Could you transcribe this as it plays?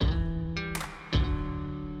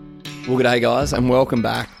Well, g'day guys, and welcome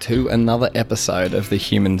back to another episode of the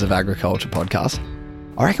Humans of Agriculture podcast.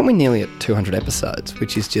 I reckon we're nearly at 200 episodes,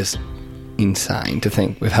 which is just insane to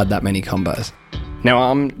think we've had that many combos. Now,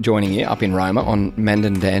 I'm joining you up in Roma on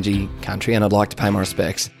Mandindangi country, and I'd like to pay my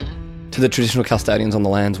respects to the traditional custodians on the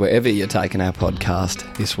lands wherever you're taking our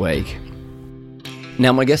podcast this week.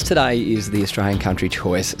 Now, my guest today is the Australian Country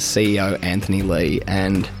Choice CEO, Anthony Lee,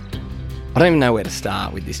 and I don't even know where to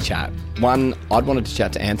start with this chat. One, I'd wanted to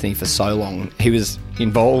chat to Anthony for so long. He was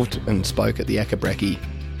involved and spoke at the Eka Brekkie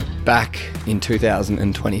back in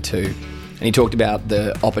 2022. And he talked about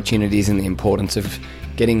the opportunities and the importance of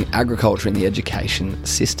getting agriculture in the education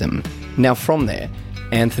system. Now, from there,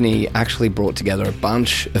 Anthony actually brought together a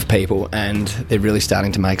bunch of people, and they're really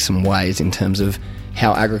starting to make some waves in terms of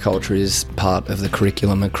how agriculture is part of the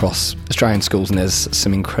curriculum across Australian schools. And there's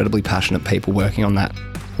some incredibly passionate people working on that,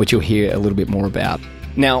 which you'll hear a little bit more about.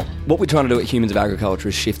 Now, what we're trying to do at Humans of Agriculture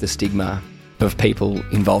is shift the stigma of people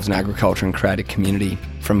involved in agriculture and create a community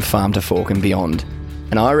from farm to fork and beyond.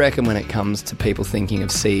 And I reckon when it comes to people thinking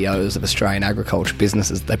of CEOs of Australian agriculture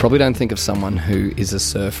businesses, they probably don't think of someone who is a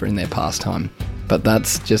surfer in their pastime. But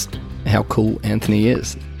that's just how cool Anthony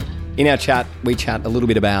is. In our chat, we chat a little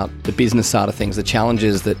bit about the business side of things, the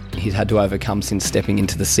challenges that he's had to overcome since stepping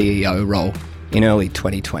into the CEO role in early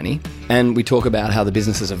 2020. And we talk about how the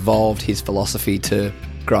business has evolved, his philosophy to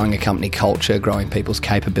growing a company culture, growing people's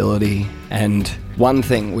capability. And one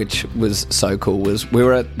thing which was so cool was we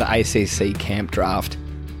were at the ACC camp draft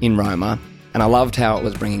in Roma, and I loved how it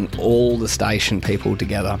was bringing all the station people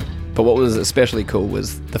together. But what was especially cool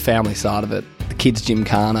was the family side of it, the kids'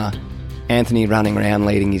 gymkhana, Anthony running around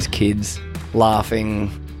leading his kids, laughing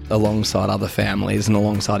alongside other families and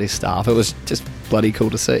alongside his staff. It was just bloody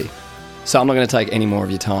cool to see. So I'm not going to take any more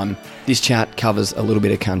of your time. This chat covers a little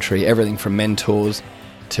bit of country, everything from mentors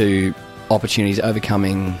to opportunities,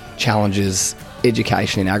 overcoming challenges,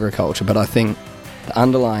 education in agriculture. But I think the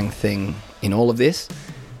underlying thing in all of this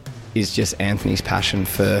is just Anthony's passion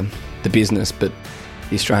for the business, but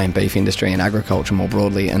the Australian beef industry and agriculture more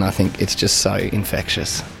broadly. And I think it's just so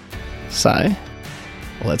infectious. So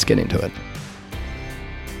let's get into it.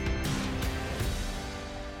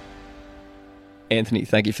 Anthony,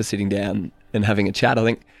 thank you for sitting down and having a chat. I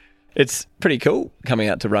think it's pretty cool coming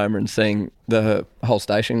out to Roma and seeing the whole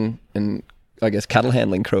station and, I guess, cattle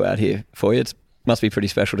handling crew out here for you. It must be pretty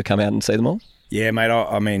special to come out and see them all. Yeah, mate,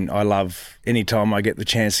 I mean, I love any time I get the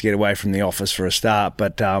chance to get away from the office for a start.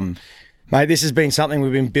 But, mate, this has been something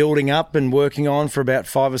we've been building up and working on for about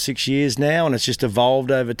 5 or 6 years now, and it's just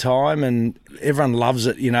evolved over time, and everyone loves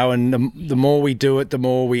it, you know, and the more we do it, the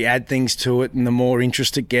more we add things to it, and the more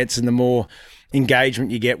interest it gets and the more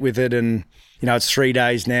engagement you get with it. And you know, it's 3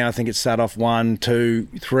 days now. I think it started off 1, 2,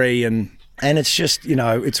 3, and it's just, you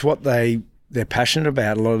know, it's what they're passionate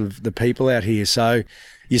about, a lot of the people out here. So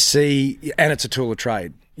you see, and it's a tool of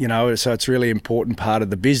trade, you know, so it's a really important part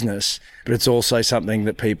of the business, but it's also something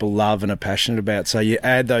that people love and are passionate about. So you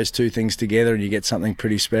add those two things together and you get something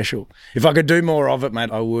pretty special. If I could do more of it,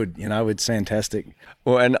 mate, I would. You know, it's fantastic.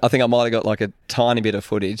 Well, and I think I might have got like a tiny bit of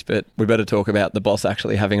footage, but we better talk about the boss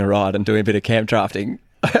actually having a ride and doing a bit of camp drafting.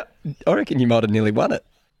 I reckon you might have nearly won it.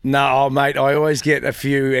 No, mate, I always get a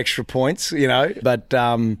few extra points, you know, but,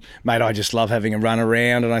 mate, I just love having a run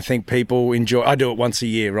around, and I think people enjoy. I do it once a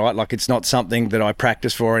year, right? Like, it's not something that I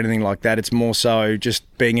practice for or anything like that. It's more so just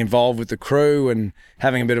being involved with the crew and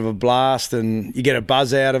having a bit of a blast, and you get a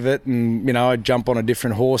buzz out of it. And, you know, I jump on a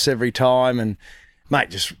different horse every time, and,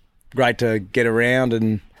 mate, just great to get around,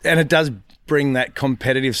 and it does bring that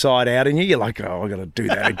competitive side out in you. You're like, oh, I got to do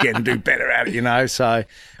that again and do better at it, you know. So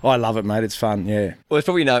I love it, mate. It's fun, yeah. Well, it's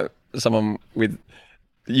probably, you know, someone with,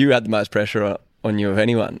 you had the most pressure on you of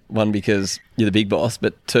anyone. One, because you're the big boss,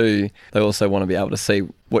 but two, they also want to be able to see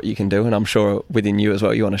what you can do. And I'm sure within you as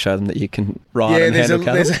well, you want to show them that you can ride and handle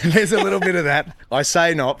cattle. There's a little bit of that. I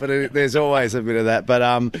say not, but there's always a bit of that.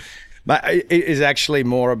 But it is actually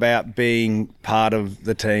more about being part of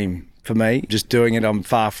the team. For me, just doing it, I'm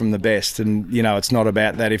far from the best. And, you know, it's not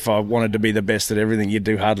about that. If I wanted to be the best at everything, you'd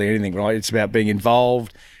do hardly anything, right? It's about being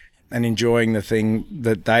involved and enjoying the thing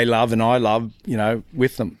that they love and I love, you know,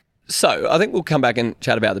 with them. So I think we'll come back and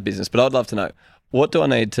chat about the business, but I'd love to know, what do I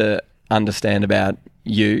need to understand about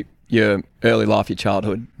you, your early life, your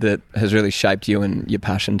childhood, that has really shaped you and your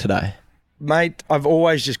passion today? Mate, I've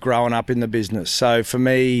always just grown up in the business. So for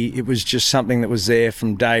me, it was just something that was there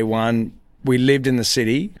from day one. We lived in the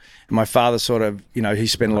city. My father sort of, you know, he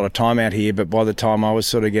spent a lot of time out here, but by the time I was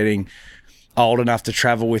sort of getting old enough to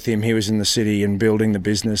travel with him. He was in the city and building the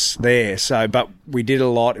business there. So, but we did a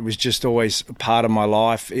lot. It was just always a part of my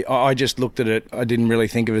life. I just looked at it. I didn't really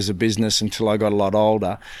think of it as a business until I got a lot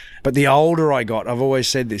older. But the older I got, I've always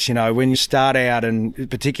said this, when you start out, and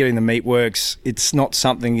particularly in the meatworks, it's not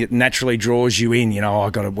something that naturally draws you in,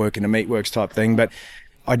 I've got to work in a meatworks type thing. But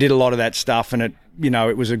I did a lot of that stuff, and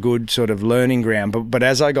it was a good sort of learning ground. But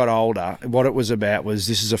as I got older, what it was about was,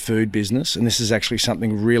 this is a food business, and this is actually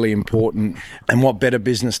something really important. And what better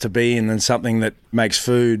business to be in than something that makes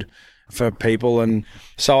food for people? And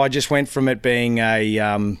so I just went from it being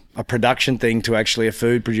a production thing to actually a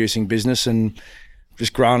food producing business, and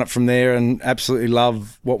just grown it from there, and absolutely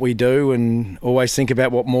love what we do, and always think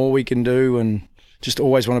about what more we can do, and just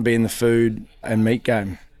always want to be in the food and meat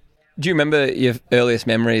game. Do you remember your earliest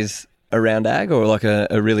memories around ag, or like a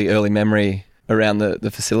really early memory around the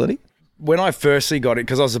facility? When I firstly got it,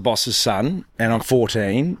 because I was the boss's son and I'm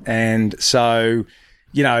 14, and so,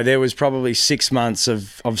 there was probably 6 months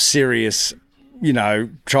of serious,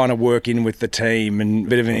 trying to work in with the team, and a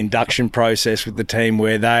bit of an induction process with the team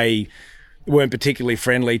where they weren't particularly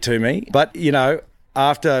friendly to me. But,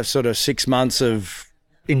 after sort of 6 months of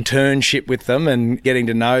internship with them and getting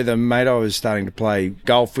to know them, mate, I was starting to play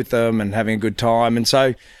golf with them and having a good time. And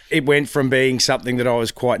so it went from being something that I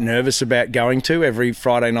was quite nervous about going to every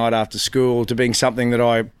Friday night after school to being something that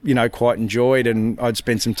I, quite enjoyed, and I'd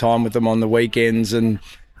spend some time with them on the weekends. And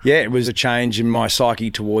yeah, it was a change in my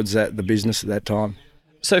psyche towards the business at that time.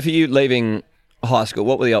 So for you, leaving high school,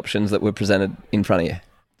 what were the options that were presented in front of you?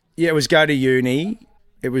 Yeah, it was go to uni.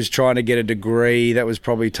 It was trying to get a degree. That was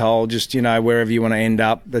probably told, just, wherever you want to end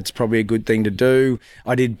up, that's probably a good thing to do.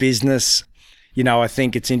 I did business. I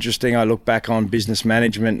think it's interesting. I look back on business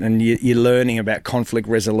management, and you're learning about conflict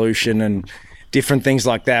resolution and different things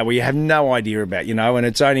like that where you have no idea about, and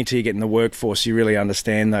it's only till you get in the workforce you really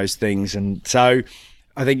understand those things. And so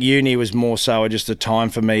I think uni was more so just a time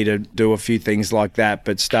for me to do a few things like that,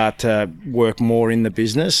 but start to work more in the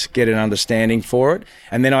business, get an understanding for it.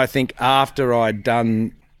 And then I think after I'd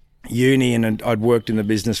done uni and I'd worked in the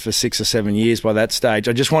business for 6 or 7 years by that stage,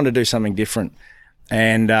 I just wanted to do something different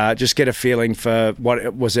and just get a feeling for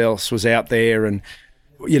what else was out there, and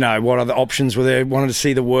what other options were there. Wanted to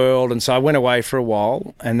see the world. And so I went away for a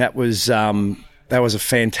while, and that was a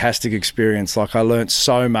fantastic experience. Like, I learnt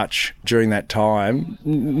so much during that time,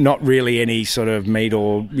 not really any sort of meat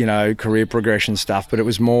or, career progression stuff, but it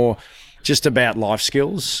was more just about life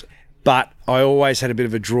skills. But I always had a bit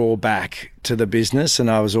of a drawback to the business, and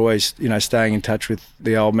I was always, staying in touch with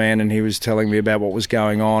the old man, and he was telling me about what was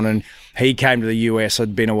going on. And he came to the US.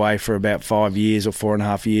 I'd been away for about 5 years or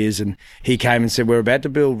 4.5 years, and he came and said, we're about to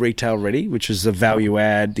build Retail Ready, which is the value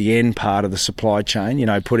add, the end part of the supply chain,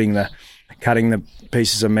 cutting the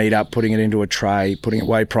pieces of meat up, putting it into a tray, putting it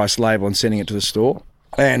weigh, price, label, and sending it to the store.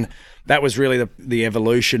 And that was really the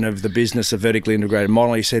evolution of the business, a vertically integrated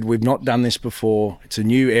model. He said, we've not done this before. It's a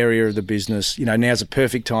new area of the business. Now's a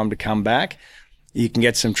perfect time to come back. You can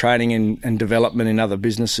get some training and development in other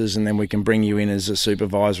businesses, and then we can bring you in as a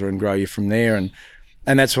supervisor and grow you from there. And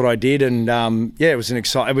that's what I did. And it was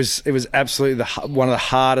it was absolutely one of the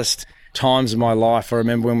hardest times of my life. I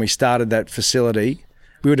remember when we started that facility,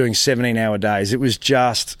 we were doing 17-hour days. It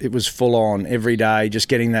was full on every day, just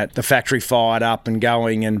getting the factory fired up and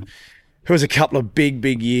going. And it was a couple of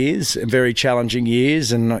big years, very challenging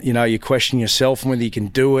years. And, you question yourself and whether you can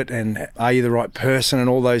do it, and are you the right person, and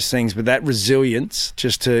all those things. But that resilience,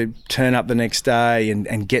 just to turn up the next day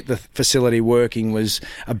and get the facility working, was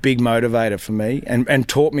a big motivator for me, and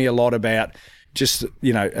taught me a lot about just,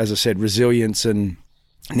 as I said, resilience and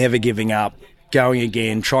never giving up, going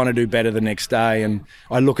again, trying to do better the next day. And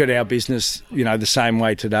I look at our business, the same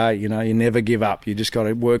way today. You never give up. You just got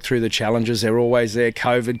to work through the challenges. They're always there.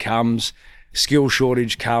 COVID comes, skill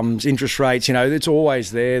shortage comes, interest rates, it's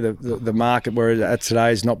always there. The market where it's at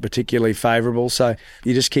today is not particularly favourable. So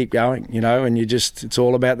you just keep going, and it's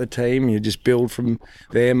all about the team. You just build from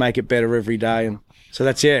there, make it better every day. And so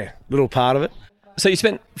that's, a little part of it. So you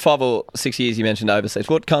spent 5 or 6 years, you mentioned, overseas.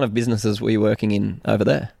 What kind of businesses were you working in over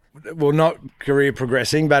there? Well, not career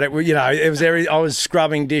progressing, but it was I was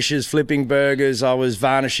scrubbing dishes, flipping burgers, I was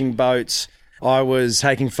varnishing boats, I was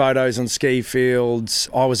taking photos on ski fields,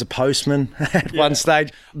 I was a postman at one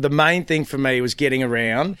stage. The main thing for me was getting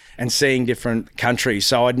around and seeing different countries.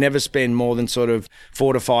 So I'd never spend more than sort of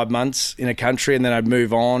 4 to 5 months in a country, and then I'd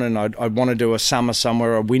move on, and I'd want to do a summer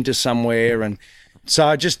somewhere, a winter somewhere. And so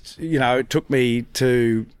I just, it took me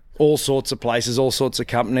to all sorts of places, all sorts of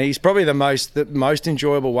companies. Probably the most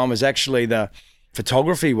enjoyable one was actually the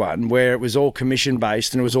photography one where it was all commission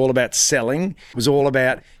based and it was all about selling. It was all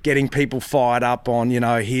about getting people fired up on, here,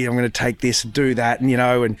 I'm going to take this, do that,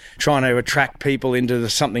 and trying to attract people into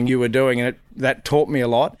something you were doing. And that taught me a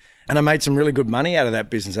lot. And I made some really good money out of that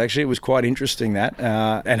business. Actually, it was quite interesting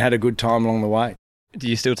and had a good time along the way. Do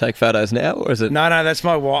you still take photos now, or is it? No, that's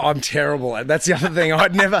my wife. I'm terrible at. That's the other thing.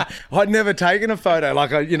 I'd never taken a photo.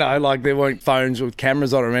 Like there weren't phones with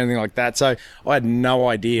cameras on it or anything like that. So I had no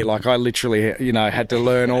idea. Like I literally, had to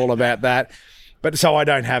learn all about that. But so I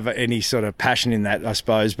don't have any sort of passion in that, I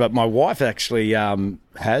suppose. But my wife actually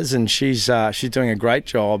has, and she's doing a great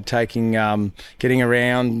job getting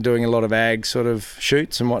around, doing a lot of ag sort of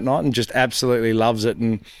shoots and whatnot, and just absolutely loves it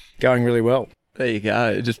and going really well. There you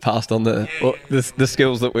go. It just passed on the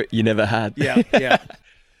skills that you never had. Yeah.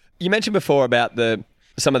 You mentioned before about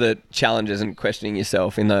some of the challenges and questioning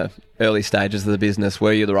yourself in the early stages of the business.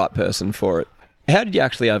 Were you the right person for it? How did you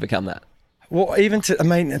actually overcome that? Well,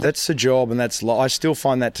 that's the job, and I still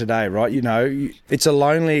find that today, right? It's a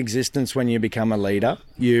lonely existence when you become a leader.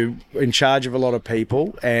 You're in charge of a lot of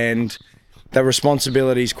people, and the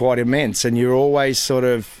responsibility is quite immense, and you're always sort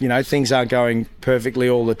of, things aren't going perfectly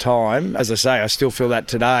all the time. As I say, I still feel that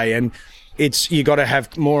today, and you got to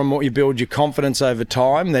have more and more. You build your confidence over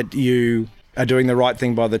time that you are doing the right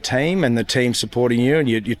thing by the team, and the team supporting you, and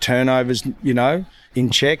your turnovers, in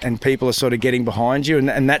check, and people are sort of getting behind you,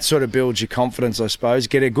 and that sort of builds your confidence, I suppose.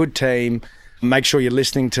 Get a good team, make sure you're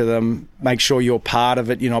listening to them, make sure you're part of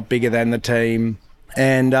it. You're not bigger than the team.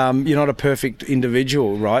 And you're not a perfect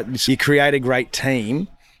individual, right? So you create a great team,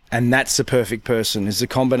 and that's the perfect person, is the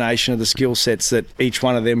combination of the skill sets that each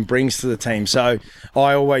one of them brings to the team. So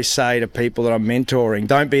I always say to people that I'm mentoring,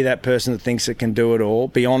 don't be that person that thinks it can do it all.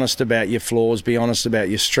 Be honest about your flaws, be honest about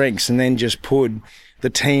your strengths, and then just put the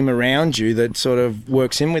team around you that sort of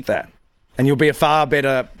works in with that. And you'll be a far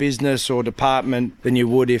better business or department than you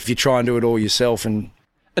would if you try and do it all yourself. And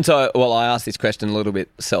so, I asked this question a little bit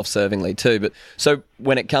self-servingly too, but so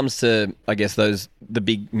when it comes to, I guess, the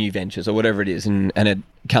big new ventures or whatever it is, and it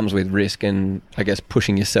comes with risk and, I guess,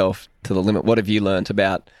 pushing yourself to the limit, what have you learnt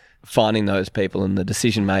about finding those people and the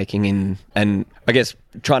decision-making and, I guess,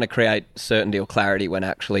 trying to create certainty or clarity when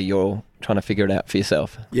actually you're trying to figure it out for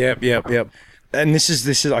yourself? Yep. And this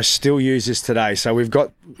is I still use this today. So we've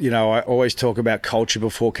got, I always talk about culture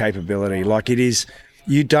before capability. Like it is...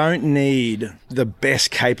 You don't need the best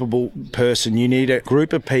capable person. You need a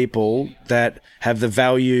group of people that have the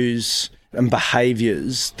values and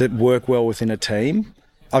behaviours that work well within a team.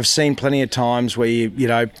 I've seen plenty of times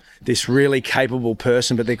where this really capable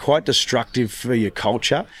person, but they're quite destructive for your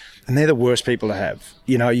culture, and they're the worst people to have.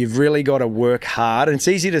 You've really got to work hard, and it's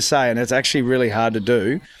easy to say, and it's actually really hard to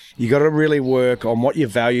do. You got to really work on what your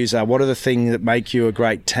values are, what are the things that make you a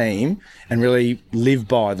great team, and really live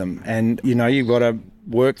by them. And, you've got to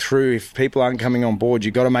work through, if people aren't coming on board,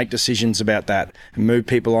 you've got to make decisions about that and move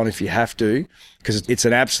people on if you have to, because it's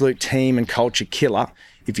an absolute team and culture killer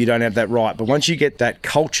if you don't have that right. But once you get that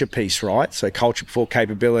culture piece right, so culture before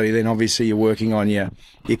capability, then obviously you're working on your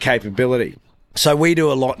capability. So we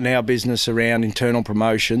do a lot in our business around internal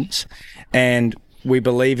promotions, and we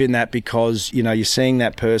believe in that because, you're seeing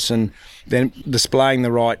that person then displaying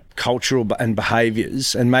the right cultural and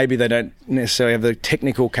behaviours, and maybe they don't necessarily have the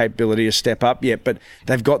technical capability to step up yet, but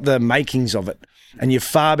they've got the makings of it. And you're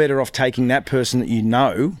far better off taking that person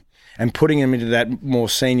that and putting them into that more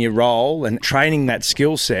senior role and training that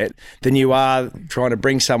skill set than you are trying to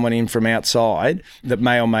bring someone in from outside that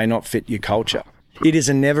may or may not fit your culture. It is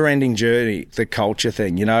a never-ending journey, the culture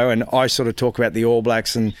thing, and I sort of talk about the All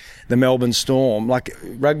Blacks and the Melbourne Storm. Like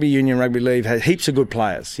rugby union, rugby league has heaps of good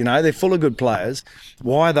players, they're full of good players.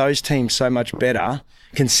 Why are those teams so much better,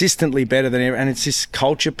 consistently better than ever? And it's this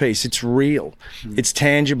culture piece. It's real. It's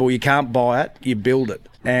tangible. You can't buy it, you build it.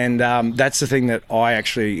 And that's the thing that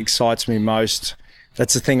actually excites me most.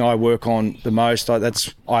 That's the thing I work on the most.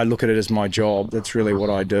 I look at it as my job. That's really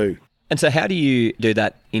what I do. And so how do you do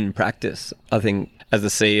that in practice? I think as the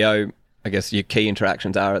CEO, I guess your key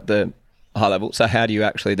interactions are at the high level. So how do you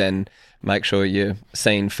actually then make sure you're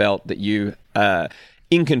seen, felt, that you are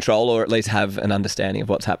in control, or at least have an understanding of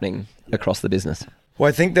what's happening across the business? Well,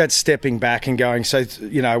 I think that's stepping back and going, so,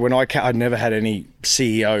 when I'd never had any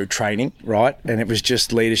CEO training, right? And it was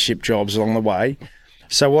just leadership jobs along the way.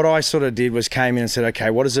 So what I sort of did was came in and said, okay,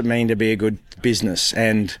 what does it mean to be a good business?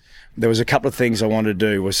 And there was a couple of things I wanted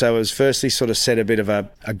to do. So it was firstly sort of set a bit of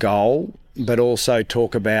a goal, but also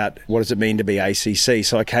talk about what does it mean to be ACC.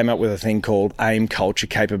 So I came up with a thing called AIM Culture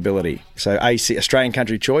Capability. So Australian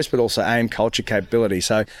Country Choice, but also AIM Culture Capability.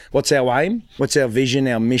 So what's our aim? What's our vision,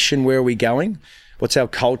 our mission? Where are we going? What's our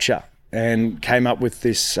culture? and came up with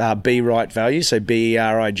this Be Right value, so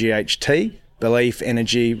BERIGHT, belief,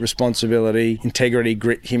 energy, responsibility, integrity,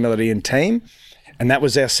 grit, humility, and team. And that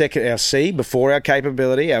was our C, before our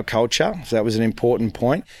capability, our culture. So that was an important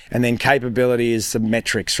point. And then capability is the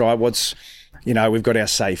metrics, right? We've got our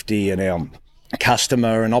safety and our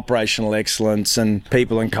customer and operational excellence and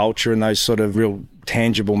people and culture and those sort of real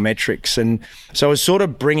tangible metrics. And so I was sort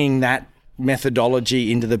of bringing that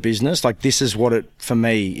methodology into the business. Like, this is what for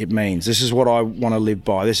me it means. This is what I want to live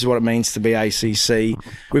by. This is what it means to be ACC.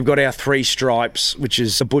 We've got our 3 stripes, which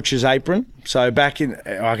is a butcher's apron. So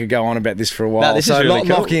I could go on about this for a while. No, this is really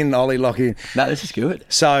cool. Lock in, Ollie, lock in. No, this is good.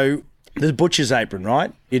 So the butcher's apron,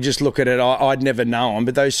 right? You just look at it, I'd never known,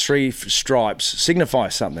 but those 3 stripes signify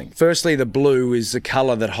something. Firstly, the blue is the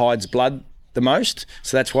colour that hides blood the most.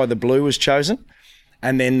 So that's why the blue was chosen.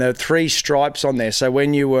 And then the 3 stripes on there. So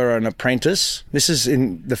when you were an apprentice, this is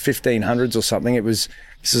in the 1500s or something, this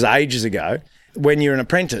is ages ago. When you're an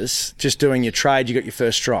apprentice, just doing your trade, you got your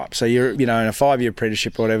first stripe. So you're, in a 5-year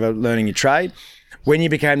apprenticeship or whatever, learning your trade. When you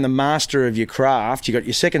became the master of your craft, you got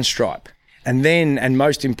your second stripe. And then, and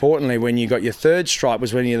most importantly, when you got your 3rd stripe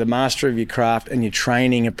was when you're the master of your craft and you're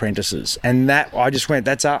training apprentices. And that, I just went,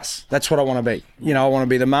 that's us. That's what I want to be. I want to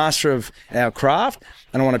be the master of our craft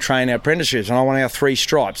and I want to train our apprenticeships and I want our 3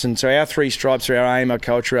 stripes. And so our 3 stripes are our aim, our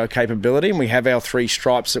culture, our capability. And we have our 3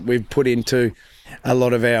 stripes that we've put into a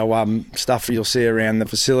lot of our stuff you'll see around the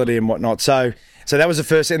facility and whatnot. So that was the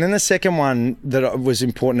first. And then the second one that was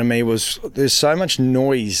important to me was there's so much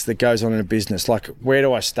noise that goes on in a business. Like, where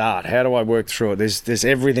do I start? How do I work through it? There's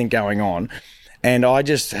everything going on. And I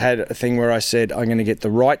just had a thing where I said, I'm going to get the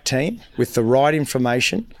right team with the right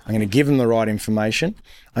information. I'm going to give them the right information.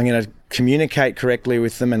 I'm going to communicate correctly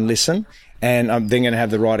with them and listen. And I'm then going to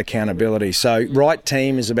have the right accountability. So right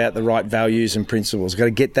team is about the right values and principles. Got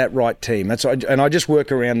to get that right team. And I just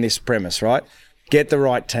work around this premise, right? Get the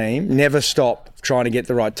right team. Never stop trying to get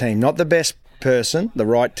the right team. Not the best person, the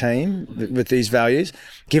right team with these values.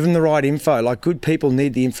 Give them the right info. Like, good people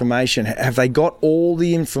need the information. Have they got all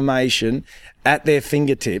the information at their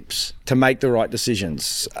fingertips to make the right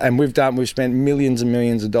decisions? And we've spent millions and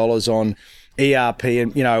millions of dollars on ERP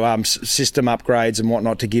and system upgrades and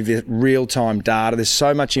whatnot to give you real-time data. There's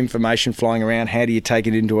so much information flying around. How do you take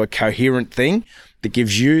it into a coherent thing that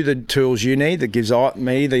gives you the tools you need, that gives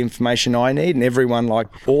me the information I need, and everyone, like,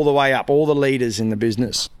 all the way up, all the leaders in the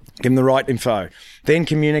business? Give them the right info. Then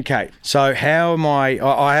communicate. So how am I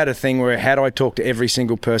had a thing where, how do I talk to every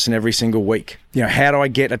single person every single week? How do I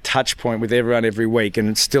get a touch point with everyone every week? And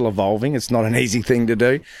it's still evolving. It's not an easy thing to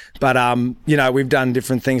do. But, we've done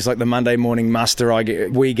different things like the Monday morning muster.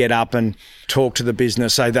 We get up and talk to the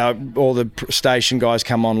business. So all the station guys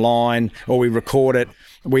come online, or we record it.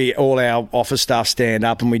 All our office staff stand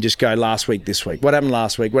up and we just go, last week, this week. What happened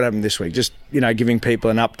last week? What happened this week? Just, giving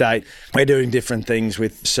people an update. We're doing different things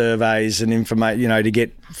with surveys and information, to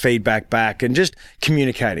get feedback back and just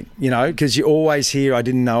communicating, because you always hear, I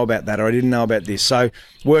didn't know about that, or I didn't know about this. So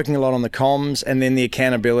working a lot on the comms and then the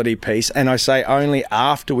accountability piece. And I say only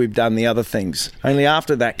after we've done the other things. Only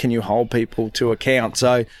after that can you hold people to account.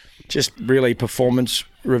 So just really performance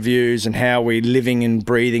reviews and how we're living and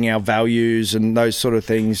breathing our values and those sort of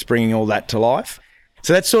things, bringing all that to life.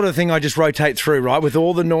 So that sort of thing I just rotate through, right? With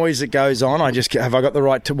all the noise that goes on, have I got the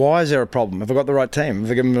right why is there a problem? Have I got the right team? Have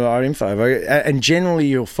I given them the right info? And generally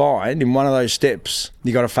you'll find in one of those steps,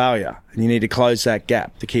 you got a failure and you need to close that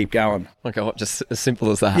gap to keep going. Okay, just as simple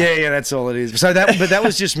as that. Yeah, that's all it is. So that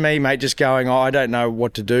was just me, mate, just going, I don't know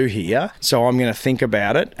what to do here. So I'm going to think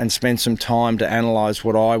about it and spend some time to analyse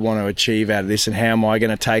what I want to achieve out of this and how am I going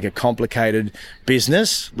to take a complicated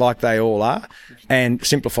business, like they all are, and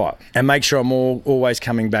simplify it and make sure I'm always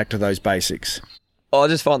coming back to those basics. I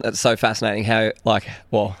just find that so fascinating how,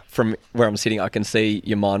 from where I'm sitting, I can see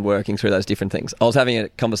your mind working through those different things. I was having a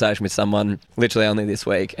conversation with someone literally only this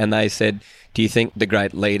week, and they said, do you think the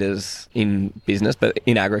great leaders in business, but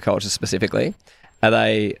in agriculture specifically, are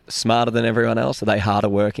they smarter than everyone else? Are they harder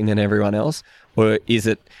working than everyone else? Or is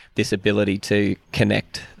it this ability to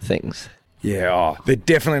connect things? Yeah, they're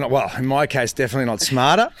definitely not, well, in my case, definitely not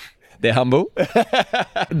smarter. They're humble.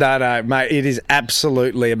 No, mate, it is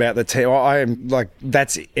absolutely about the team. I am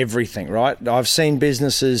that's everything, right? I've seen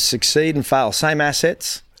businesses succeed and fail. Same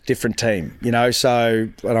assets, different team, so,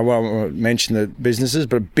 and I won't mention the businesses,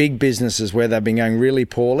 but big businesses where they've been going really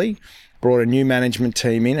poorly, brought a new management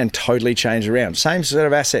team in and totally changed around. Same sort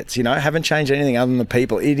of assets, haven't changed anything other than the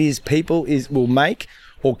people. People will make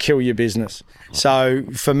or kill your business. So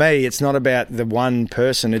for me, it's not about the one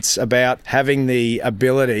person. It's about having the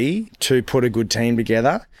ability to put a good team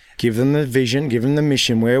together, give them the vision, give them the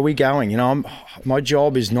mission. Where are we going? My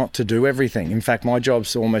job is not to do everything. In fact, my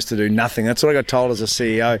job's almost to do nothing. That's what I got told as a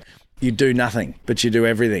CEO. You do nothing, but you do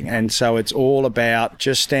everything. And so it's all about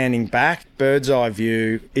just standing back, bird's eye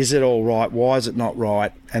view. Is it all right? Why is it not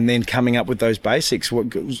right? And then coming up with those basics,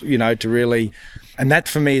 to really... And that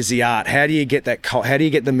for me is the art. How do you get that? How do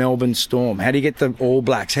you get the Melbourne Storm? How do you get the All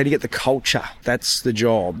Blacks? How do you get the culture? That's the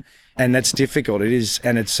job. And that's difficult. It is,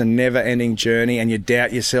 and it's a never-ending journey, and you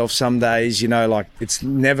doubt yourself some days, it's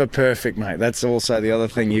never perfect, mate. That's also the other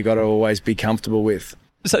thing you got to always be comfortable with.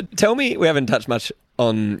 So tell me, we haven't touched much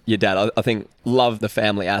on your dad. I think love the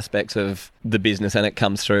family aspects of the business, and it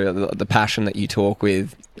comes through the passion that you talk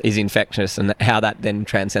with is infectious, and how that then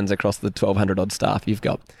transcends across the 1,200 odd staff you've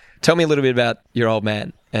got. Tell me a little bit about your old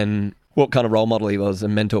man and what kind of role model he was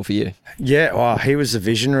and mentor for you. Yeah, well, he was a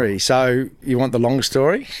visionary. So you want the long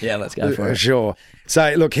story? Yeah, let's go for it. Sure.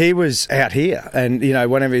 So, look, he was out here, and,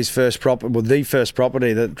 one of his first the first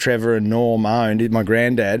property that Trevor and Norm owned, my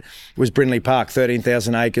granddad, was Brindley Park,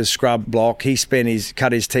 13,000 acres, scrub block. He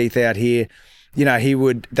cut his teeth out here.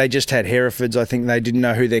 They just had Herefords. I think they didn't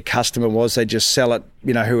know who their customer was. They just sell it,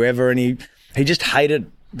 whoever. And he just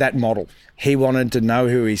hated that model. He wanted to know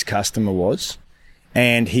who his customer was,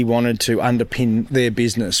 and he wanted to underpin their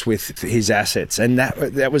business with his assets. And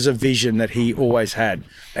that was a vision that he always had.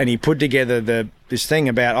 And he put together this thing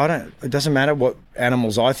about, it doesn't matter what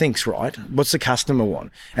animals I think's right, what's the customer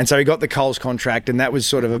want? And so he got the Coles contract, and that was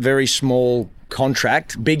sort of a very small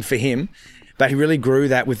contract, big for him. But he really grew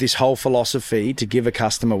that with this whole philosophy to give a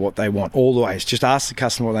customer what they want, always. Just ask the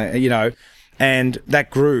customer what they, and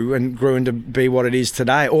that grew into be what it is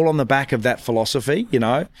today, all on the back of that philosophy,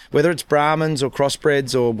 whether it's Brahmins or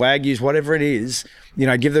crossbreds or Wagyus, whatever it is,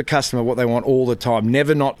 give the customer what they want all the time.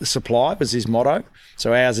 Never not supply was his motto.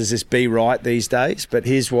 So ours is this be right these days, but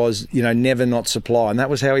his was, never not supply. And that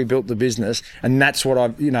was how he built the business. And that's what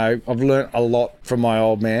I've learnt a lot from my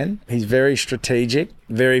old man. He's very strategic,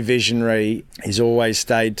 very visionary. He's always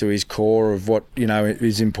stayed to his core of what,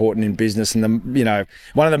 is important in business. And,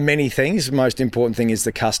 one of the many things, the most important thing is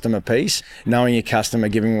the customer piece, knowing your customer,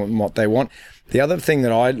 giving them what they want. The other thing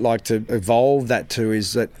that I'd like to evolve that to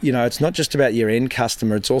is that, it's not just about your end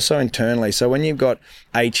customer, it's also internally. So when you've got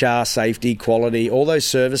HR, safety, quality, all those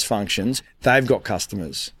service functions, they've got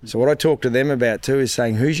customers. So what I talk to them about too is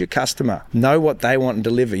saying, who's your customer? Know what they want and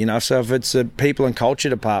deliver. So if it's a people and culture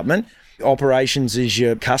department, operations is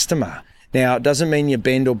your customer. Now, it doesn't mean you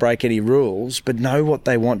bend or break any rules, but know what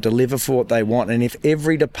they want, deliver for what they want. And if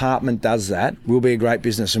every department does that, we'll be a great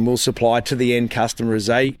business and we'll supply to the end customer as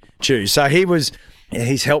they choose. So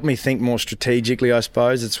he's helped me think more strategically, I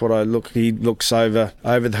suppose. It's what he looks over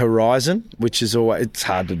the horizon, which is always, it's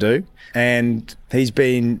hard to do. And he's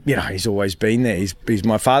been, he's always been there. He's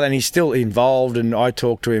my father, and he's still involved. And I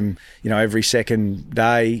talk to him, every second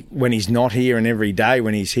day when he's not here and every day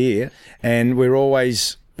when he's here. And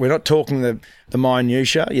we're not talking the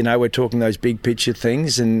minutiae, we're talking those big picture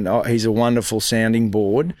things, and he's a wonderful sounding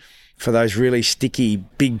board for those really sticky,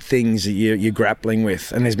 big things that you're grappling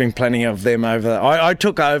with. And there's been plenty of them I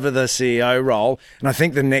took over the CEO role, and I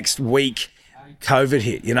think the next week COVID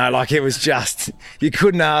hit, it was just, you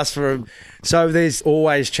couldn't ask for. So there's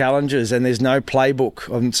always challenges, and there's no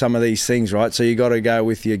playbook on some of these things, right? So you got to go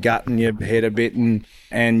with your gut and your head a bit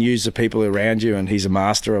and use the people around you, and he's a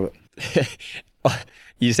master of it.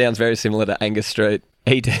 You sounds very similar to Angus Street.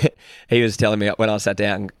 He was telling me when I sat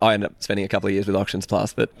down, I ended up spending a couple of years with Auctions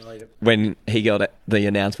Plus, but when he got the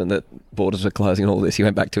announcement that borders were closing and all this, he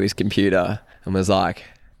went back to his computer and was like,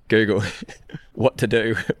 Google what to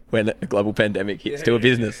do when a global pandemic hits to a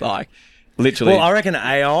business. Like, literally. Well, I reckon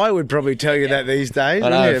AI would probably tell you that these days. I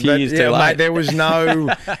know, a few years too late. Mate, there was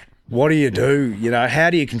no, what do you do? How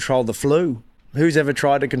do you control the flu? Who's ever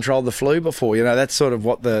tried to control the flu before? That's sort of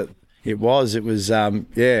what it was. It was, I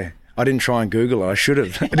didn't try and Google it. I should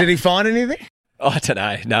have. Did he find anything? I don't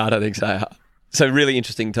know. No, I don't think so. So really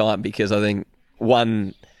interesting time, because I think,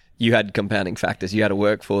 one, you had compounding factors. You had a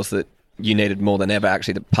workforce that you needed more than ever.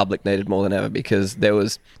 Actually, the public needed more than ever, because there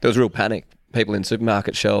was real panic. People in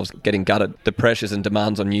supermarket shelves getting gutted. The pressures and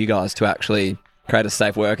demands on you guys to actually create a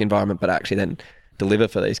safe work environment, but actually then deliver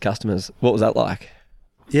for these customers. What was that like?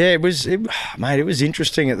 Yeah, it was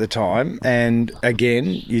interesting at the time. And again,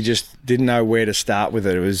 you just didn't know where to start with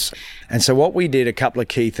it. And so what we did, a couple of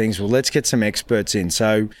key things. Well, let's get some experts in.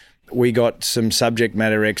 So we got some subject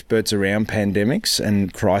matter experts around pandemics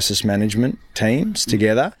and crisis management teams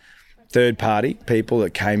together, third-party people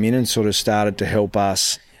that came in and sort of started to help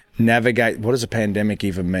us navigate, what does a pandemic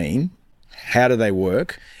even mean? how do they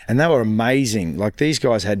work? And they were amazing. Like, these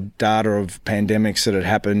guys had data of pandemics that had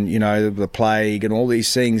happened, you know, the plague and all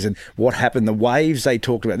these things, and what happened, the waves they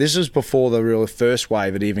talked about. This was before the real first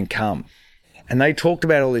wave had even come. And they talked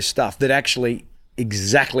about all this stuff that actually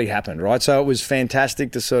exactly happened, right? So it was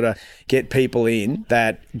fantastic to sort of get people in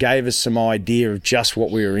that gave us some idea of just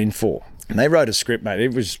what we were in for. And they wrote a script, mate.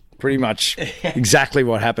 It was pretty much exactly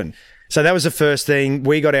what happened. So that was the first thing.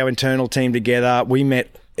 We got our internal team together. We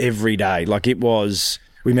met every day. Like,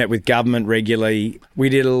 we met with government regularly. We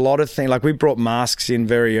did a lot of things. Like, we brought masks in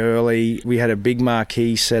very early. We had a big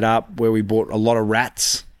marquee set up where we bought a lot of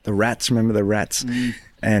rats. The rats, remember the rats?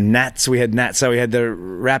 And gnats. We had gnats. So we had the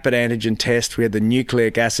rapid antigen test. We had the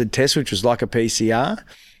nucleic acid test, which was like a PCR.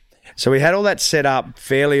 So we had all that set up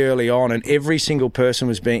fairly early on, and every single person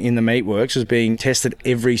was being in the meatworks was being tested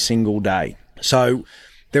every single day. So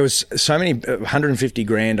there was so many, 150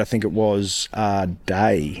 grand, I think it was, a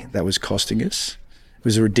day that was costing us. It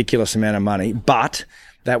was a ridiculous amount of money, but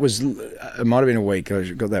that was, it might have been a week. I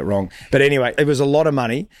got that wrong. But anyway, it was a lot of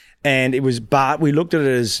money. And but we looked at it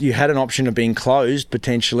as you had an option of being closed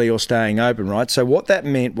potentially or staying open, right? So what that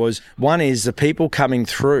meant was, one is the people coming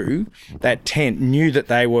through that tent knew that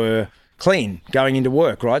they were clean going into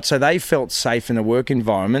work, right? So they felt safe in the work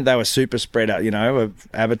environment. They were super spreader, you know,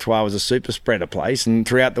 abattoir was a super spreader place, and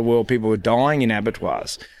throughout the world people were dying in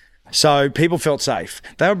abattoirs. So people felt safe.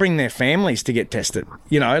 They were bringing their families to get tested,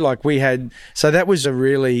 you know, like we had. So that was a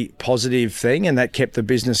really positive thing, and that kept the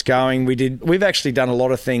business going. We've actually done a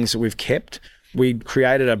lot of things that we've kept. We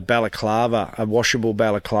created a balaclava, a washable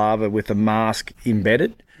balaclava with a mask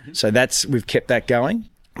embedded. So we've kept that going.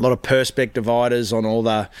 A lot of Perspex dividers on all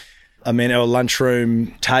our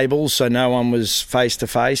lunchroom tables, so no one was face to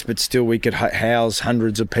face, but still we could house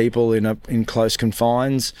hundreds of people in close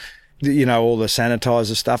confines. You know, all the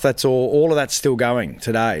sanitizer stuff, all of that's still going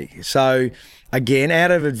today. So again, out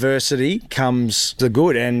of adversity comes the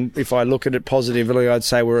good. And if I look at it positively, I'd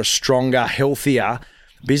say we're a stronger, healthier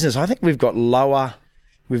business. I think we've got lower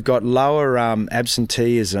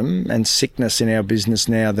absenteeism and sickness in our business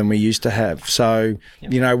now than we used to have. So,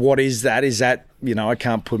 you know, what is that? Is that, you know, I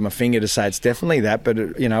can't put my finger to say it's definitely that,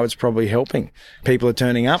 but, you know, it's probably helping. People are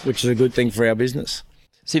turning up, which is a good thing for our business.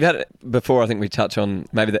 So you've had it before, I think we touched on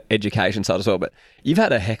maybe the education side as well, but you've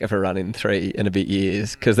had a heck of a run in 3 and a bit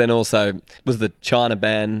years, because then also was the China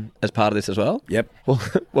ban as part of this as well? Yep. Well,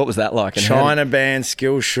 what was that like? And China ban,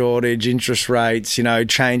 skill shortage, interest rates, you know,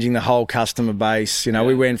 changing the whole customer base. You know,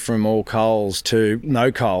 we went from all Coles to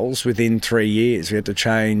no Coles within 3 years. We had to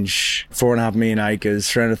change 4.5 million acres,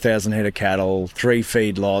 300,000 head of cattle, 3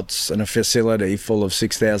 feedlots, and a facility full of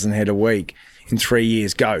 6,000 head a week. In 3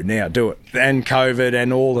 years, go now, do it. And COVID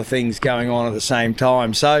and all the things going on at the same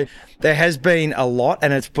time. So there has been a lot,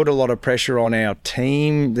 and it's put a lot of pressure on our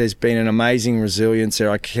team. There's been an amazing resilience there.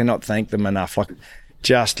 I cannot thank them enough. Like,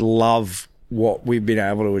 just love what we've been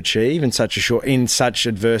able to achieve in such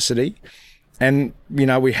adversity. And, you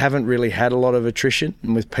know, we haven't really had a lot of attrition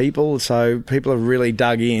with people. So people have really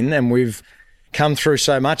dug in, and we've come through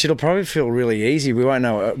so much. It'll probably feel really easy. We won't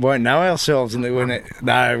know ourselves, and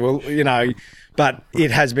you know. But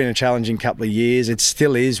it has been a challenging couple of years. It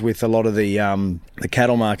still is, with a lot of the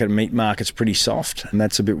cattle market and meat market's pretty soft, and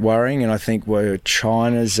that's a bit worrying. And I think where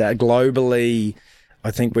China's at globally,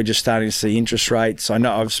 I think we're just starting to see interest rates. I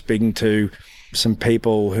know I've speaking to some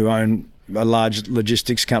people who own a large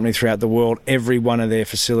logistics company throughout the world. Every one of their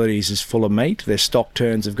facilities is full of meat. Their stock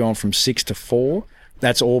turns have gone from 6 to 4.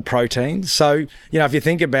 That's all proteins. So, you know, if you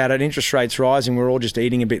think about it, interest rates rising, we're all just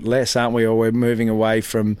eating a bit less, aren't we? Or we're moving away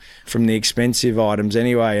from the expensive items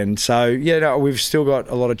anyway. And so, yeah, no, we've still got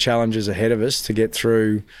a lot of challenges ahead of us to get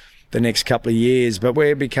through the next couple of years, but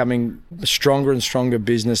we're becoming a stronger and stronger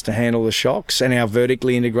business to handle the shocks, and our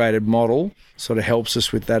vertically integrated model sort of helps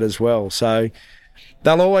us with that as well. So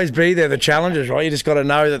they'll always be there, the challenges, right? You just got to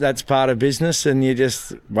know that that's part of business, and you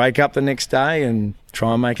just wake up the next day and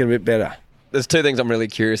try and make it a bit better. There's 2 things I'm really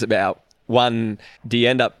curious about. One, do you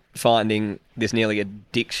end up finding this nearly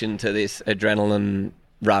addiction to this adrenaline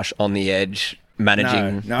rush on the edge,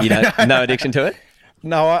 managing, No. You know, no addiction to it?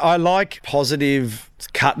 No, I like positive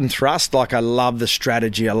cut and thrust. Like, I love the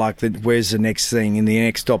strategy. I like where's the next thing and the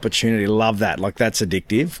next opportunity. Love that. Like, that's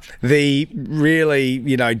addictive. The really,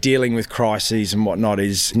 you know, dealing with crises and whatnot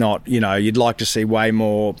is not, you know, you'd like to see way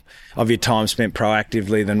more of your time spent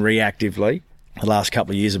proactively than reactively. The last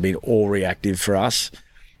couple of years have been all reactive for us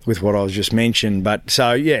with what I was just mentioned. But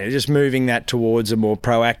so, yeah, just moving that towards a more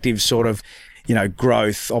proactive sort of, you know,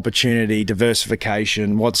 growth, opportunity,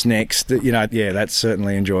 diversification, what's next, you know, yeah, that's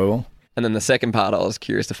certainly enjoyable. And then the second part I was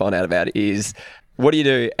curious to find out about is, what do you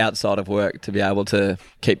do outside of work to be able to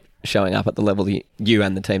keep showing up at the level that you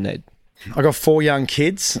and the team need? I got 4 young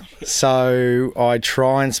kids, so I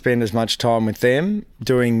try and spend as much time with them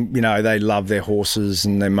doing, they love their horses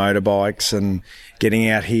and their motorbikes and getting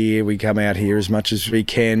out here. We come out here as much as we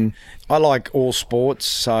can. I like all sports,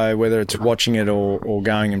 so whether it's watching it or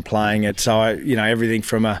going and playing it. So, everything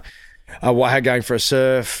from going for a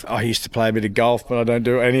surf. I used to play a bit of golf, but I don't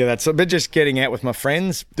do any of that. So, but just getting out with my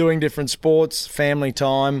friends, doing different sports, family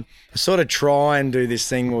time. I sort of try and do this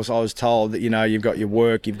thing. I was told that, you've got your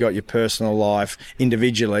work, you've got your personal life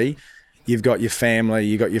individually, you've got your family,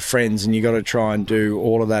 you've got your friends, and you've got to try and do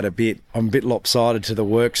all of that a bit. I'm a bit lopsided to the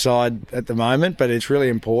work side at the moment, but it's really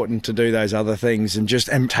important to do those other things and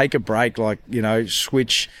take a break,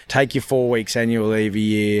 switch, take your 4 weeks annual leave a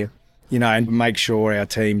year, and make sure our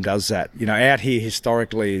team does that. Out here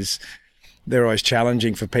historically they're always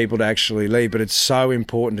challenging for people to actually leave, but it's so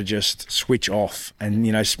important to just switch off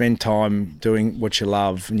and, spend time doing what you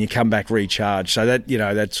love and you come back recharged. So that,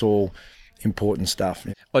 that's all important stuff.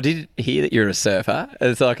 I did hear that you're a surfer.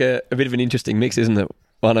 It's like a bit of an interesting mix, isn't it?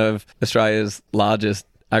 One of Australia's largest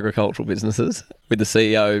agricultural businesses with the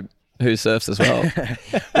CEO who surfs as well.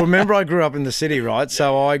 Well, remember I grew up in the city, right?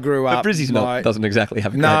 So I grew up... But Brizzy's doesn't exactly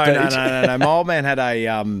have a great beach. No. My old man had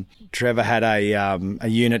Trevor had a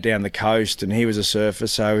unit down the coast and he was a surfer,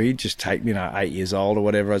 so he'd just take, 8 years old or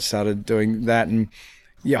whatever, I started doing that. And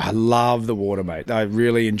yeah, I love the water, mate. I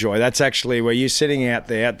really enjoy. That's actually where you're sitting out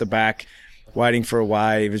there at the back waiting for a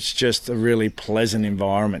wave. It's just a really pleasant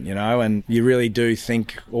environment, and you really do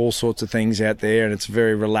think all sorts of things out there, and it's a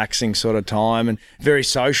very relaxing sort of time and very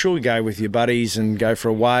social. You go with your buddies and go for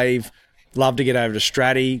a wave. Love to get over to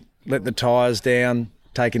Stratty, let the tyres down,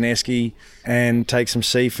 take an esky and take some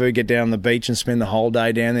seafood, get down the beach and spend the whole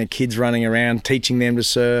day down there. Kids running around, teaching them to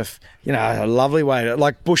surf. A lovely way to,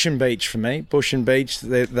 like Bush and Beach for me. Bush and Beach,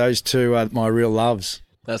 those two are my real loves.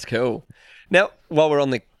 That's cool. Now, while we're on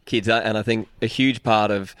the kids, and I think a huge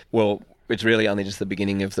part of, it's really only just the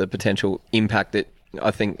beginning of the potential impact that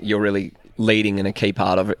I think you're really leading and a key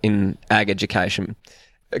part of in ag education.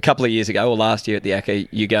 A couple of years ago, or last year at the ACCA,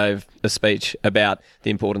 you gave a speech about the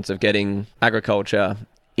importance of getting agriculture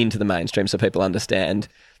into the mainstream so people understand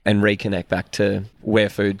and reconnect back to where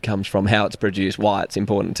food comes from, how it's produced, why it's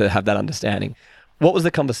important to have that understanding. What was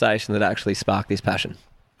the conversation that actually sparked this passion?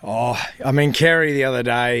 Kerry the other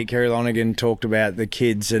day, Kerry Lonergan talked about the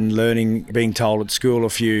kids and being told at school a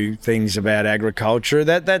few things about agriculture.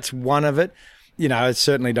 That's one of it. I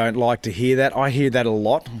certainly don't like to hear that. I hear that a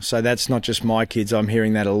lot. So that's not just my kids. I'm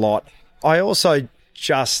hearing that a lot. I also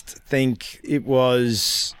just think it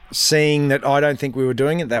was seeing that I don't think we were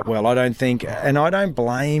doing it that well. I don't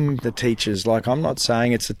blame the teachers. I'm not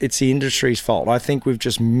saying it's the industry's fault. I think we've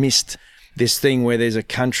just missed this thing where there's a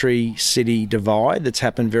country-city divide that's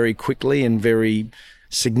happened very quickly and very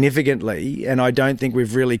significantly, and I don't think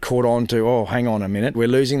we've really caught on to, hang on a minute, we're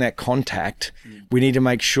losing that contact. We need to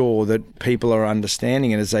make sure that people are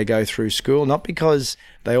understanding it as they go through school, not because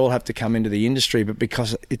they all have to come into the industry, but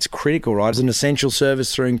because it's critical, right? It's an essential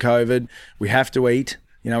service through COVID. We have to eat.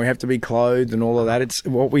 We have to be clothed and all of that. It's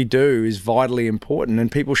what we do is vitally important, and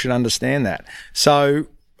people should understand that. So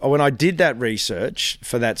when I did that research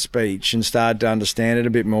for that speech and started to understand it a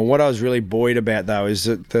bit more, what I was really buoyed about, though, is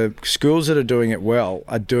that the schools that are doing it well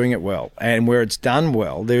are doing it well. And where it's done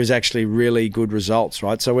well, there's actually really good results,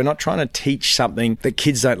 right? So we're not trying to teach something that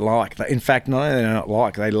kids don't like. In fact, not only do they not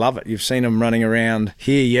like, they love it. You've seen them running around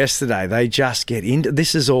here yesterday. They just get into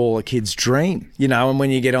this. Is all a kid's dream, and when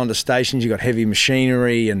you get onto stations, you've got heavy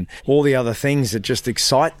machinery and all the other things that just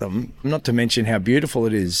excite them, not to mention how beautiful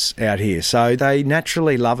it is out here. So they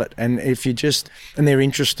naturally love it, and they're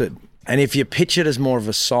interested. And if you pitch it as more of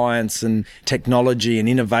a science and technology and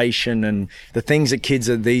innovation and the things that kids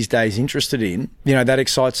are these days interested in, that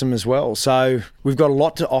excites them as well. So we've got a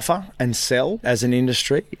lot to offer and sell as an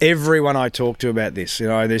industry. Everyone I talk to about this,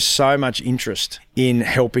 there's so much interest in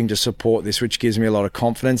helping to support this, which gives me a lot of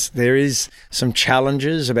confidence. There is some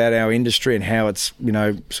challenges about our industry and how it's,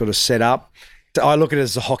 sort of set up. I look at it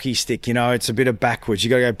as a hockey stick, it's a bit of backwards. You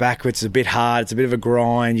got to go backwards. It's a bit hard. It's a bit of a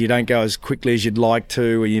grind. You don't go as quickly as you'd like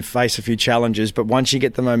to, and you face a few challenges. But once you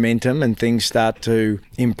get the momentum and things start to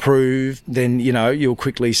improve, then, you'll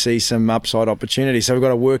quickly see some upside opportunity. So we've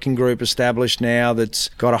got a working group established now that's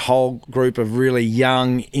got a whole group of really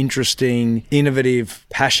young, interesting, innovative,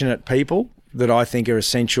 passionate people that I think are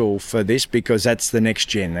essential for this, because that's the next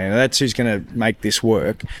gen. That's who's going to make this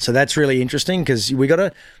work. So that's really interesting, because we got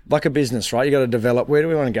to, like a business, right? You got to develop, where do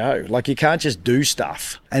we want to go? Like, you can't just do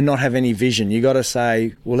stuff and not have any vision. You got to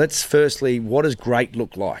say, well, let's firstly, what does great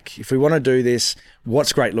look like? If we want to do this,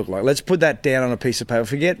 what's great look like? Let's put that down on a piece of paper.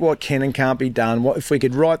 Forget what can and can't be done. What if we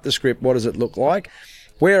could write the script? What does it look like?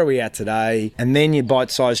 Where are we at today? And then you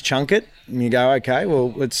bite-sized chunk it and you go, okay,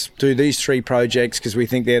 well, let's do these 3 projects because we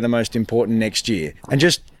think they're the most important next year. And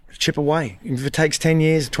just chip away. If it takes 10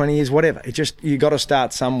 years, 20 years, whatever, you got to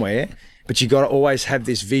start somewhere, but you got to always have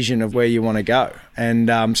this vision of where you want to go. And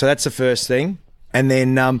so that's the first thing. And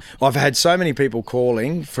then I've had so many people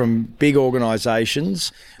calling from big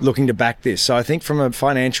organisations looking to back this. So I think from a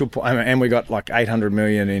financial point, and we got like 800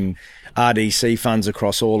 million in RDC funds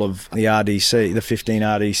across all of the RDC, the 15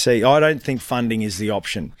 RDC. I don't think funding is the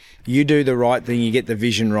option. You do the right thing, you get the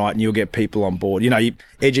vision right, and you'll get people on board.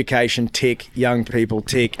 Education, tick, young people,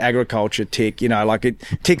 tick, agriculture, tick, like it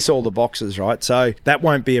ticks all the boxes, right? So that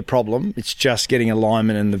won't be a problem. It's just getting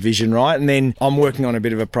alignment and the vision right. And then I'm working on a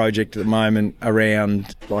bit of a project at the moment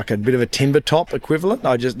around like a bit of a timber top equivalent.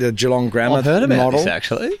 The Geelong Grammar I've heard about model. this,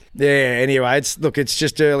 actually. Yeah, anyway, it's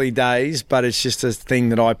just early days, but it's just a thing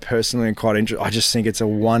that I personally am quite interested. I just think it's a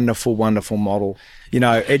wonderful, wonderful model.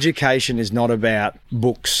 Education is not about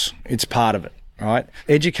books. It's part of it, right?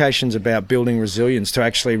 Education's about building resilience to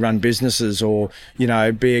actually run businesses or,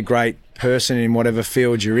 be a great person in whatever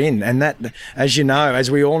field you're in. And that, as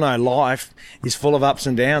we all know, life is full of ups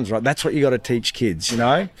and downs, right? That's what you got to teach kids,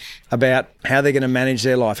 about how they're going to manage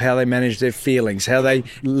their life, how they manage their feelings, how they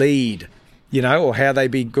lead, or how they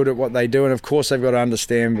be good at what they do. And of course, they've got to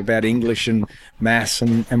understand about English and maths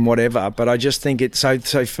and whatever. But I just think it's so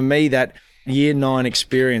for me, that Year 9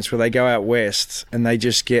 experience where they go out west and they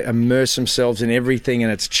just immerse themselves in everything,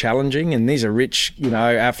 and it's challenging. And these are rich,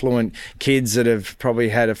 affluent kids that have probably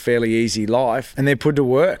had a fairly easy life, and they're put to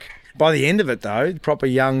work. By the end of it, though, proper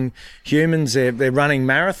young humans, they're running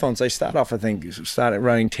marathons. They start off, I think,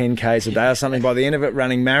 running 10Ks a day or something. By the end of it,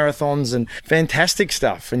 running marathons and fantastic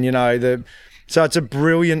stuff. And, so it's a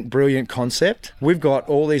brilliant, brilliant concept. We've got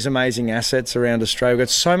all these amazing assets around Australia. We've got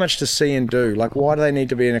so much to see and do. Like, why do they need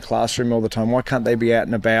to be in a classroom all the time? Why can't they be out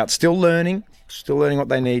and about, still learning what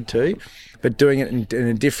they need to, but doing it in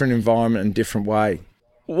a different environment and different way?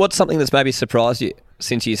 What's something that's maybe surprised you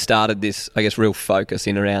since you started this, I guess, real focus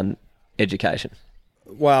in around education?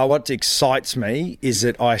 Well, what excites me is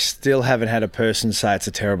that I still haven't had a person say it's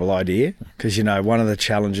a terrible idea, because, one of the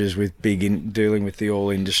challenges with dealing with the oil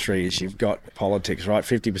industry is you've got politics, right?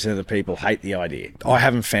 50% of the people hate the idea. I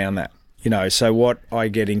haven't found that. So what I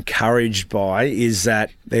get encouraged by is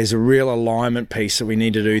that there's a real alignment piece that we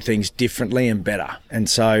need to do things differently and better. And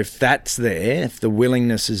so if that's there, if the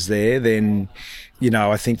willingness is there, then,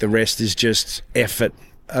 I think the rest is just effort,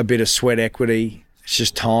 a bit of sweat equity. It's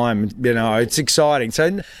just time, it's exciting.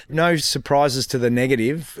 So no surprises to the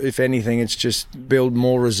negative. If anything, it's just build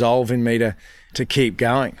more resolve in me to keep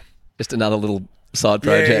going. Just another little side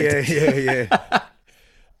project. Yeah.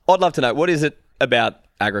 I'd love to know, what is it about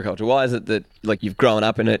agriculture? Why is it that, like, you've grown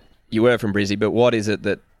up in it, you were from Brizzy, but what is it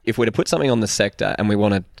that, if we're to put something on the sector and we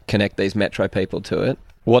want to connect these metro people to it,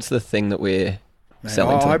 what's the thing that we're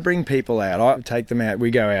selling to them? I bring people out. I take them out.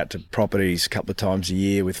 We go out to properties a couple of times a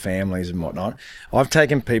year with families and whatnot. I've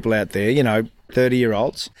taken people out there,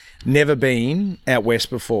 30-year-olds, never been out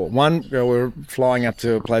west before. One girl, we were flying up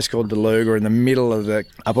to a place called Deluga in the middle of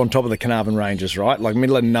up on top of the Carnarvon Ranges, right? Like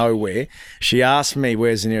middle of nowhere. She asked me,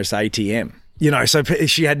 where's the nearest ATM? So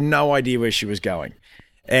she had no idea where she was going.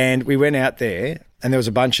 And we went out there, and there was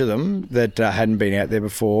a bunch of them that hadn't been out there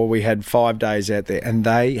before. We had 5 days out there, and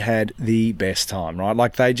they had the best time, right?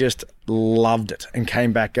 Like, they just loved it and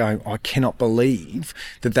came back going, I cannot believe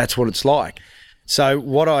that that's what it's like. So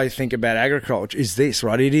what I think about agriculture is this,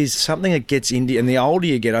 right? It is something that gets into, and the older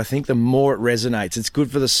you get, I think the more it resonates. It's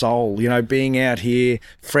good for the soul, being out here,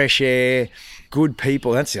 fresh air, good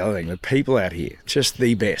people. That's the other thing, the people out here, just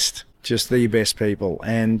the best people.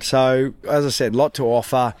 And so, as I said, a lot to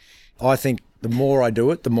offer. I think the more I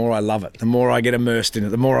do it, the more I love it, the more I get immersed in it,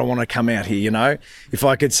 the more I want to come out here, If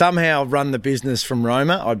I could somehow run the business from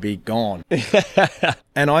Roma, I'd be gone.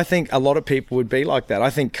 And I think a lot of people would be like that.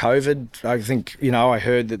 I think COVID, I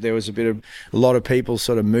heard that there was a lot of people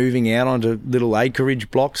sort of moving out onto little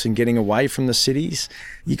acreage blocks and getting away from the cities.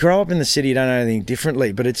 You grow up in the city, you don't know anything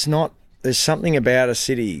differently, but it's not. There's something about a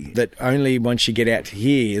city that only once you get out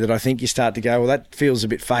here that I think you start to go, well, that feels a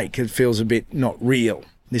bit fake. It feels a bit not real.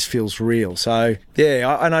 This feels real. So,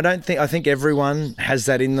 yeah, I think everyone has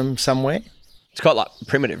that in them somewhere. It's quite like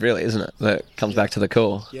primitive, really, isn't it? That comes back to the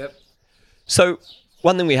core. Yep. So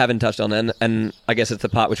One thing we haven't touched on, and I guess it's the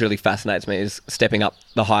part which really fascinates me, is stepping up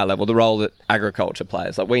the higher level, the role that agriculture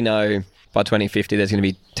plays. Like, we know by 2050 there's going to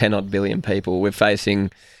be 10 odd billion people. We're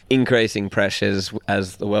facing increasing pressures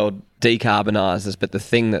as the world decarbonises, but the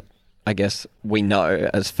thing that I guess we know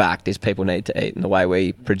as fact is people need to eat, and the way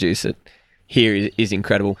we produce it here is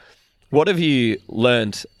incredible. What have you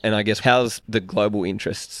learnt, and I guess how's the global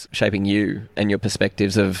interests shaping you and your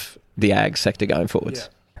perspectives of the ag sector going forwards?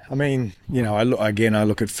 Yeah. I mean, I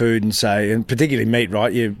look at food and say, and particularly meat,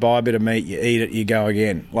 right? You buy a bit of meat, you eat it, you go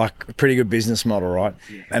again. Like, a pretty good business model, right?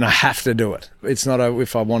 Yeah. And I have to do it. It's not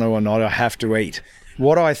if I want to or not, I have to eat.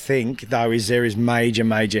 What I think, though, is there is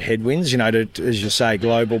major headwinds, as you say,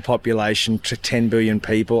 global population to 10 billion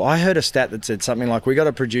people. I heard a stat that said something like, we got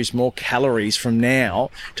to produce more calories from now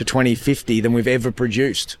to 2050 than we've ever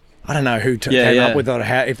produced. I don't know who came up with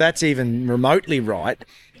that, if that's even remotely right.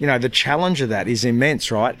 The challenge of that is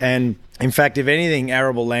immense, right? And in fact, if anything,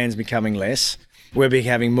 arable land's becoming less. We'll be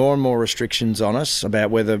having more and more restrictions on us about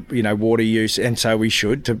whether, water use, and so we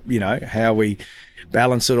should, to, how we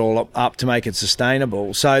balance it all up to make it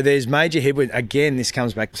sustainable. So there's major headwinds. Again, this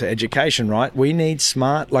comes back to education, right? We need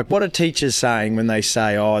smart, like, what are teachers saying when they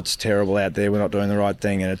say, oh, it's terrible out there, we're not doing the right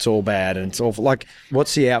thing and it's all bad and it's awful. Like,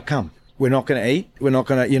 what's the outcome? We're not going to eat. We're not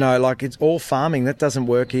going to, it's all farming. That doesn't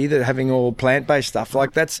work either. Having all plant-based stuff,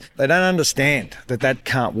 they don't understand that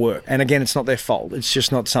can't work. And again, it's not their fault. It's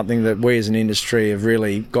just not something that we as an industry have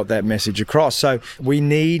really got that message across. So we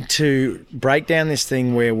need to break down this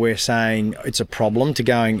thing where we're saying it's a problem to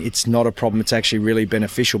going, it's not a problem. It's actually really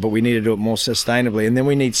beneficial, but we need to do it more sustainably. And then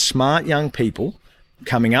we need smart young people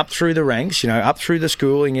coming up through the ranks, up through the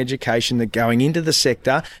schooling, education, that going into the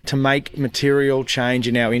sector to make material change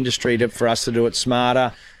in our industry for us to do it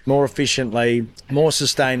smarter, more efficiently, more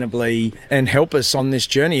sustainably, and help us on this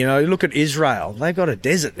journey. Look at Israel. They've got a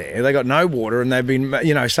desert there. They've got no water, and they've been,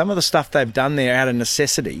 some of the stuff they've done there out of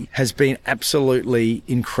necessity has been absolutely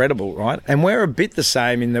incredible, right? And we're a bit the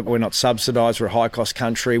same in that we're not subsidised. We're a high-cost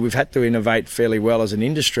country. We've had to innovate fairly well as an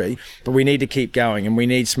industry, but we need to keep going, and we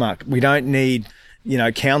need smart. We don't need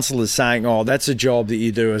councillors saying, oh, that's a job that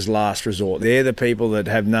you do as last resort. They're the people that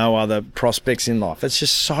have no other prospects in life. It's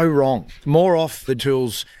just so wrong. More off the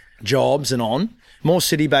tools jobs and on, more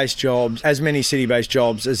city-based jobs, as many city-based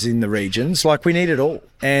jobs as in the regions. Like, we need it all.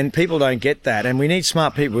 And people don't get that. And we need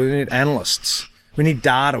smart people. We need analysts. We need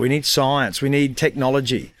data. We need science. We need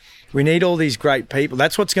technology. We need all these great people.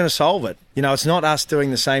 That's what's going to solve it. It's not us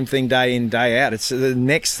doing the same thing day in, day out. It's the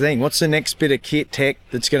next thing. What's the next bit of kit tech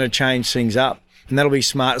that's going to change things up? And that'll be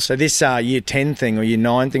smart. So this year 10 thing or year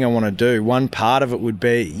 9 thing I want to do, one part of it would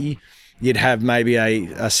be you'd have maybe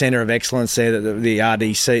a centre of excellence there that the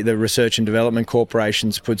RDC, the Research and Development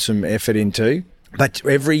Corporations, put some effort into. But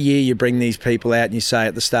every year you bring these people out and you say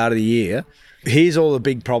at the start of the year, here's all the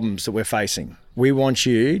big problems that we're facing. We want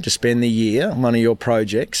you to spend the year, one of your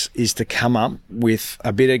projects is to come up with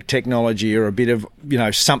a bit of technology or a bit of,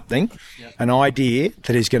 something, an idea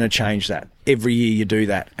that is going to change that. Every year you do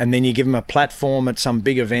that. And then you give them a platform at some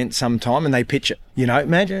big event sometime and they pitch it.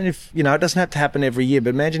 Imagine if, it doesn't have to happen every year,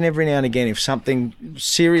 but imagine every now and again if something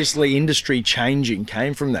seriously industry changing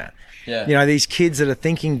came from that. Yeah. These kids that are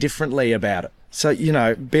thinking differently about it. So,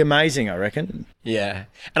 be amazing, I reckon. Yeah.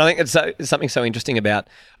 And I think it's something so interesting about,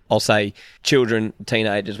 I'll say, children,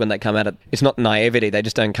 teenagers, when they come at it, it's not naivety. They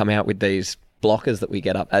just don't come out with these blockers that we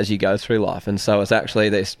get up as you go through life. And so it's actually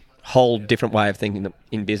this whole different way of thinking that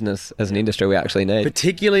in business as an industry we actually need.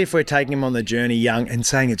 Particularly if we're taking them on the journey young and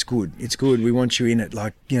saying it's good, we want you in it,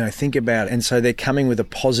 think about it. And so they're coming with a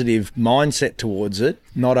positive mindset towards it,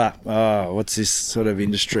 not what's this sort of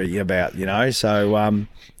industry about, So,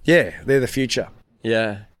 they're the future.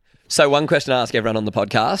 Yeah. So one question I ask everyone on the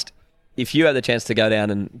podcast, if you had the chance to go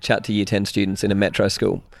down and chat to year 10 students in a metro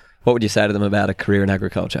school, what would you say to them about a career in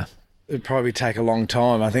agriculture? It'd probably take a long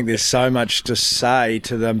time. I think there's so much to say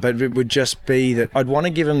to them, but it would just be that I'd want to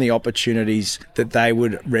give them the opportunities that they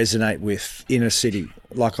would resonate with in a city.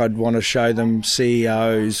 Like, I'd want to show them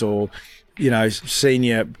CEOs or,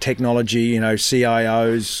 senior technology,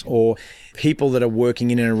 CIOs, or people that are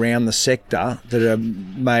working in and around the sector that have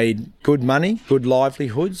made good money, good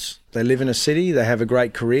livelihoods. They live in a city, they have a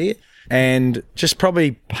great career. And just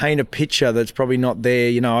probably paint a picture that's probably not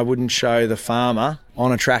there. I wouldn't show the farmer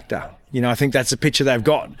on a tractor. I think that's the picture they've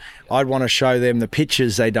got. I'd want to show them the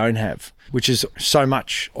pictures they don't have, which is so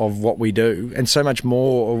much of what we do and so much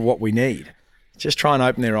more of what we need. Just try and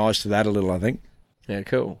open their eyes to that a little, I think. Yeah,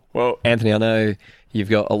 cool. Well, Anthony, I know you've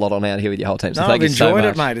got a lot on out here with your whole team. So I've enjoyed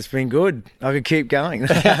it, mate. It's been good. I could keep going.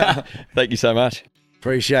 Thank you so much.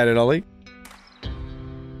 Appreciate it, Ollie.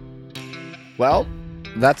 Well,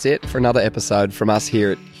 that's it for another episode from us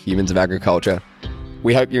here at Humans of Agriculture.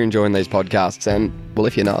 We hope you're enjoying these podcasts, and, well,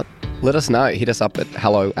 if you're not, let us know. Hit us up at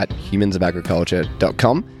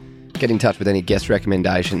hello@humansofagriculture.com. Get in touch with any guest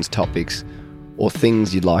recommendations, topics, or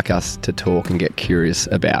things you'd like us to talk and get curious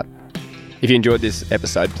about. If you enjoyed this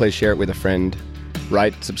episode, please share it with a friend.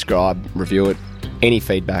 Rate, subscribe, review it. Any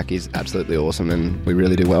feedback is absolutely awesome, and we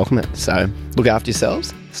really do welcome it. So look after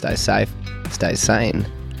yourselves, stay safe, stay sane.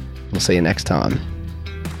 We'll see you next time.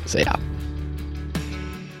 See ya.